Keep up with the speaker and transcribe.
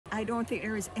I don't think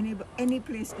there is any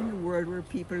place in the world where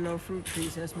people love fruit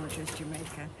trees as much as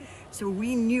Jamaica. So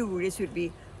we knew this would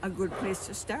be a good place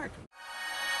to start.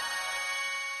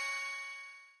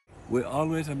 We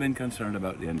always have been concerned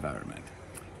about the environment.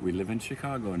 We live in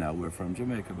Chicago now, we're from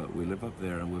Jamaica, but we live up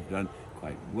there and we've done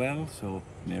quite well. So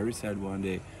Mary said one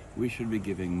day, we should be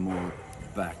giving more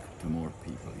back to more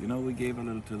people. You know, we gave a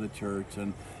little to the church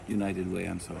and United Way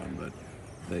and so on, but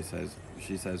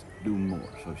she says, do more.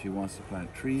 So she wants to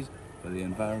plant trees for the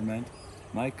environment.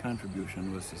 My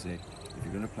contribution was to say, if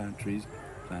you're going to plant trees,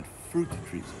 plant fruit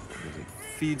trees, because it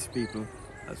feeds people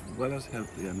as well as help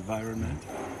the environment.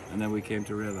 And then we came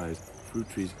to realize fruit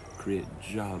trees create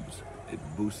jobs. It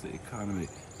boosts the economy.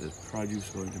 There's produce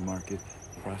going to market,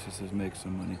 processors make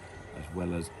some money, as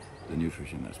well as the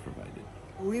nutrition that's provided.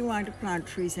 We want to plant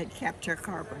trees that capture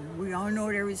carbon. We all know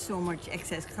there is so much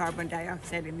excess carbon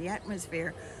dioxide in the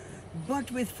atmosphere, but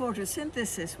with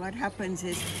photosynthesis, what happens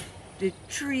is the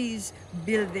trees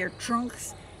build their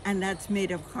trunks, and that's made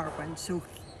of carbon. So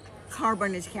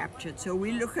carbon is captured. So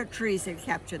we look at trees that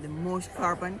capture the most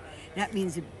carbon. That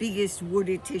means the biggest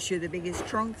woody tissue, the biggest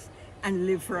trunks, and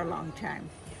live for a long time.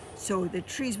 So the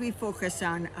trees we focus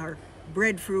on are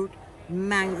breadfruit,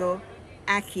 mango,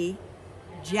 ackee,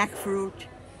 jackfruit,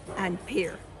 and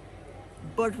pear.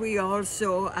 But we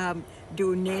also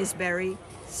do naseberry,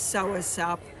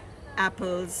 soursop,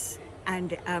 apples,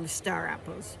 and star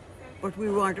apples. But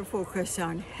we want to focus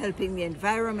on helping the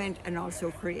environment and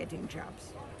also creating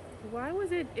jobs. Why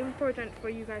was it important for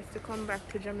you guys to come back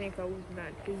to Jamaica with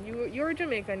that? Because you're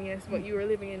Jamaican, yes, but you were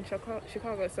living in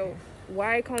Chicago, so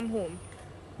why come home?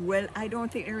 Well, I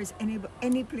don't think there is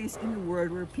any place in the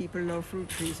world where people love fruit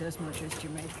trees as much as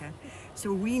Jamaica.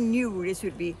 So we knew this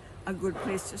would be a good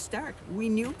place to start. We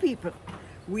knew people.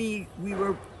 We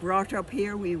were brought up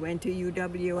here, we went to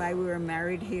UWI, we were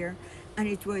married here, and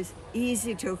it was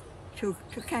easy to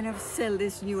kind of sell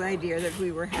this new idea that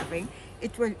we were having.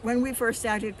 It was, when we first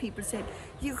started, people said,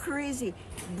 "You're crazy,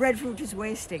 breadfruit is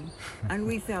wasting." And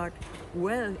we thought,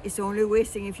 well, it's only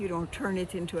wasting if you don't turn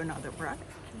it into another product.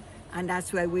 And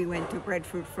that's why we went to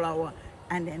breadfruit flour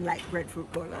and then like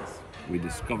breadfruit bolas. We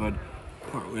discovered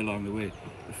partway along the way,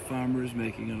 the farmer is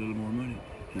making a little more money.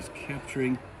 He's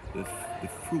capturing the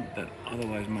fruit that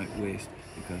otherwise might waste,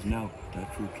 because now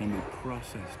that fruit can be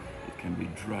processed, it can be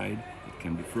dried, it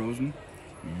can be frozen,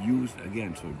 used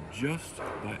again. So just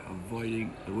by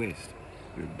avoiding the waste,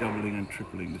 we're doubling and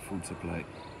tripling the food supply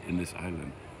in this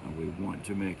island. And we want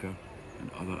Jamaica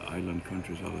and other island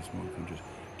countries, other small countries,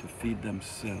 to feed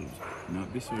themselves,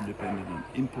 not be so dependent on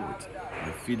imports.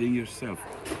 By feeding yourself,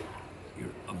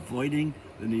 you're avoiding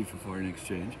the need for foreign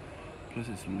exchange, plus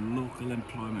it's local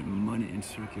employment, money in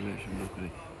circulation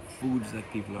locally, foods that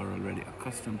people are already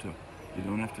accustomed to. You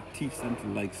don't have to teach them to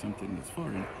like something that's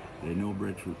foreign. They know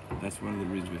breadfruit. That's one of the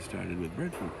reasons we started with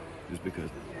breadfruit, is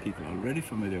because people are already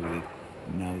familiar with it.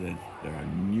 Now then, there are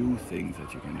new things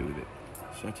that you can do with it,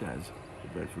 such as the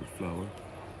breadfruit flour,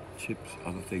 chips,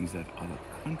 other things that other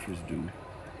countries do.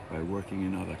 By working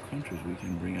in other countries, we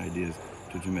can bring ideas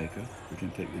to Jamaica. We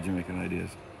can take the Jamaican ideas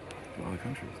to other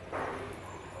countries.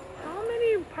 How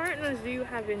many partners do you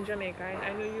have in Jamaica?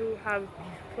 I know you have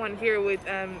one here with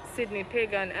Sydney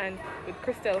Pagon and with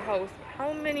Crystal House.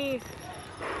 How many?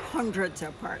 Hundreds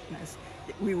of partners.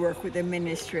 We work with the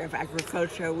Ministry of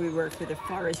Agriculture, we work with the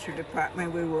Forestry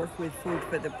Department, we work with Food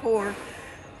for the Poor,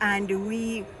 and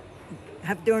we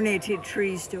have donated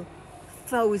trees to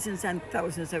thousands and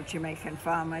thousands of Jamaican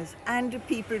farmers and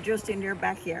people just in their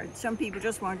backyard. Some people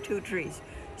just want 2 trees.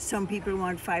 Some people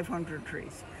want 500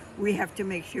 trees. We have to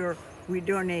make sure we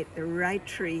donate the right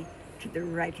tree to the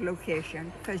right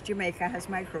location, because Jamaica has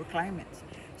microclimates.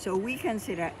 So we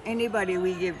consider anybody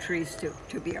we give trees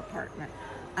to be a partner.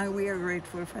 And we are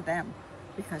grateful for them,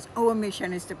 because our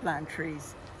mission is to plant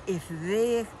trees. If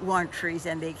they want trees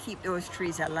and they keep those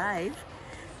trees alive,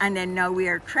 and then now we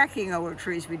are tracking our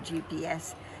trees with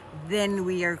GPS, then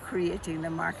we are creating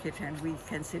the market, and we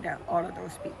consider all of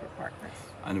those people partners.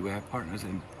 And we have partners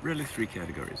in really 3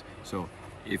 categories. So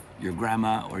if your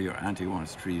grandma or your auntie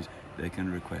wants trees, they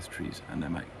can request trees, and they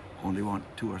might only want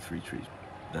 2 or 3 trees.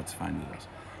 That's fine with us.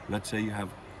 Let's say you have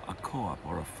a co-op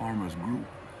or a farmers group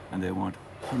and they want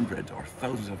hundreds or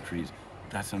thousands of trees.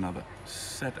 That's another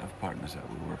set of partners that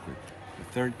we work with.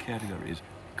 The 3rd category is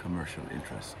commercial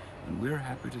interests. And we're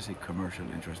happy to see commercial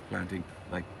interest planting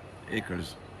like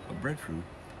acres of breadfruit.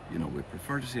 You know, we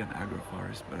prefer to see an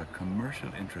agroforest, but a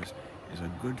commercial interest is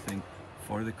a good thing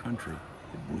for the country.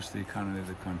 It boosts the economy of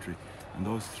the country. And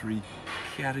those 3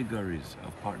 categories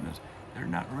of partners, they're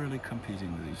not really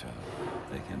competing with each other.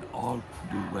 They can all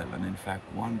do well. And in fact,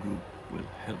 one group will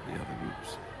help the other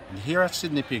groups. Here at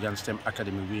Sydney Pagon STEM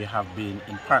Academy, we have been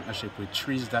in partnership with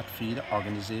Trees That Feed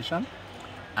organization,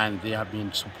 and they have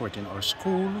been supporting our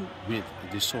school with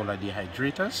the solar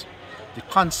dehydrators. The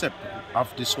concept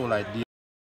of the solar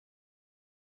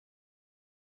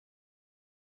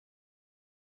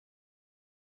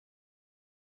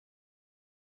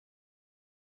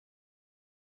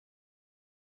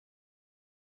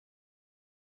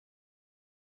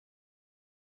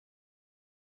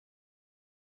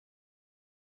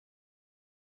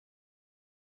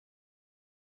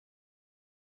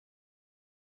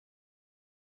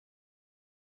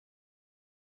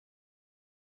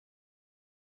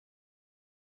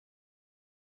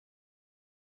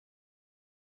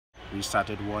We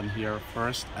started one here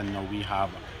first, and now we have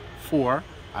 4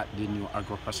 at the new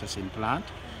agro-processing plant,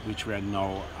 which we are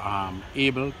now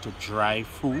able to dry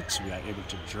fruits. We are able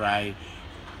to dry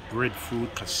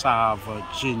breadfruit, cassava,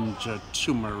 ginger,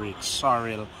 turmeric,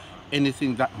 sorrel,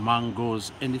 anything that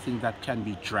mangoes, anything that can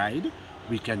be dried,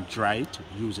 we can dry it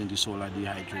using the solar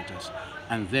dehydrators.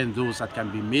 And then those that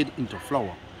can be made into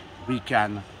flour, we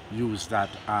can use that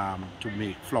to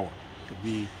make flour.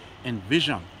 We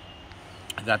envision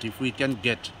that if we can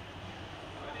get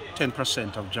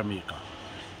 10% of Jamaica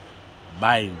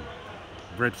buying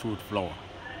breadfruit flour,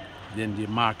 then the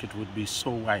market would be so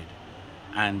wide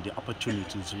and the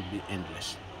opportunities would be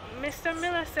endless. Mr.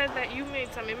 Miller said that you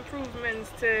made some improvements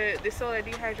to the solar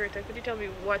dehydrator. Could you tell me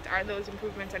what are those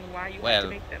improvements and why you had to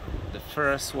make them? The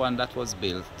first one that was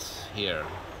built here,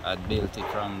 I built it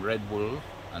from Red Bull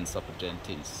and Supplement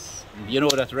tins. You know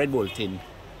that Red Bull tin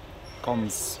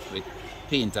comes with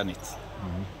paint on it.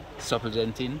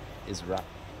 Supplement tin is wrapped.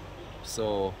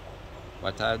 So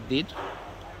what I did,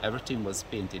 everything was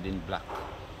painted in black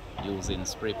using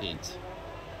spray paint.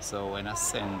 So when I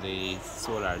sent the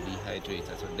solar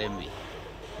dehydrator to Denbigh,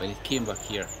 when it came back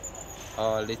here,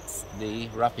 all the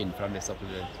wrapping from the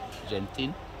supplement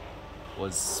tin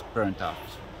was burnt off.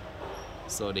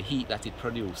 So the heat that it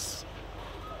produced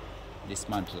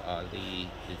dismantled all the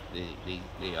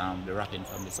wrapping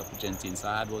from the supplement tin. So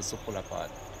I had was to pull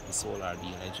apart the solar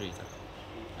dehydrator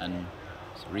and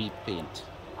repaint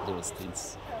those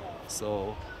things.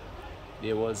 So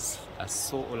there was a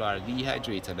solar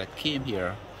dehydrator that came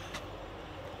here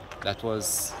that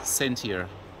was sent here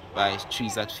by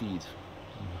Trees That Feed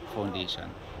Foundation,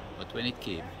 but when it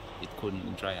came, it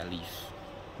couldn't dry a leaf.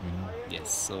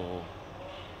 Yes, so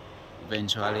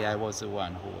eventually I was the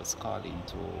one who was calling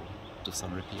to do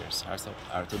some repairs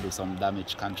or to do some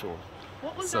damage control.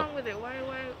 What was wrong with it? Why?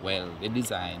 Well, the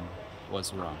design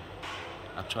was wrong.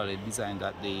 Actually, the design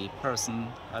that the person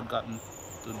had gotten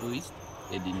to do it,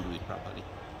 they didn't do it properly.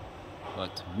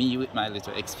 But me, with my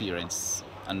little experience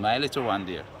and my little one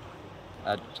there,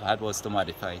 I was to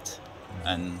modify it,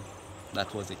 and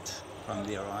that was it. From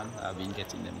there on, I've been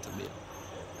getting them to build.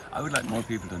 I would like more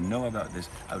people to know about this.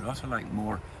 I would also like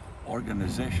more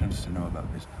organizations to know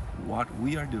about this. What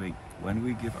we are doing when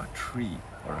we give a tree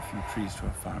or a few trees to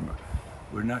a farmer,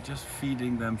 we're not just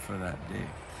feeding them for that day,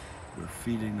 we're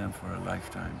feeding them for a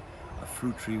lifetime. A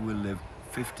fruit tree will live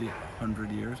 50,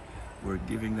 100 years. We're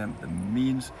giving them the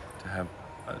means to have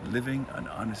a living, an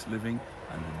honest living,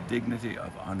 and the dignity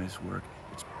of honest work.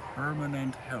 It's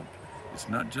permanent help. It's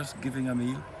not just giving a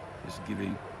meal, it's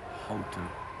giving how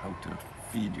to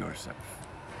feed yourself.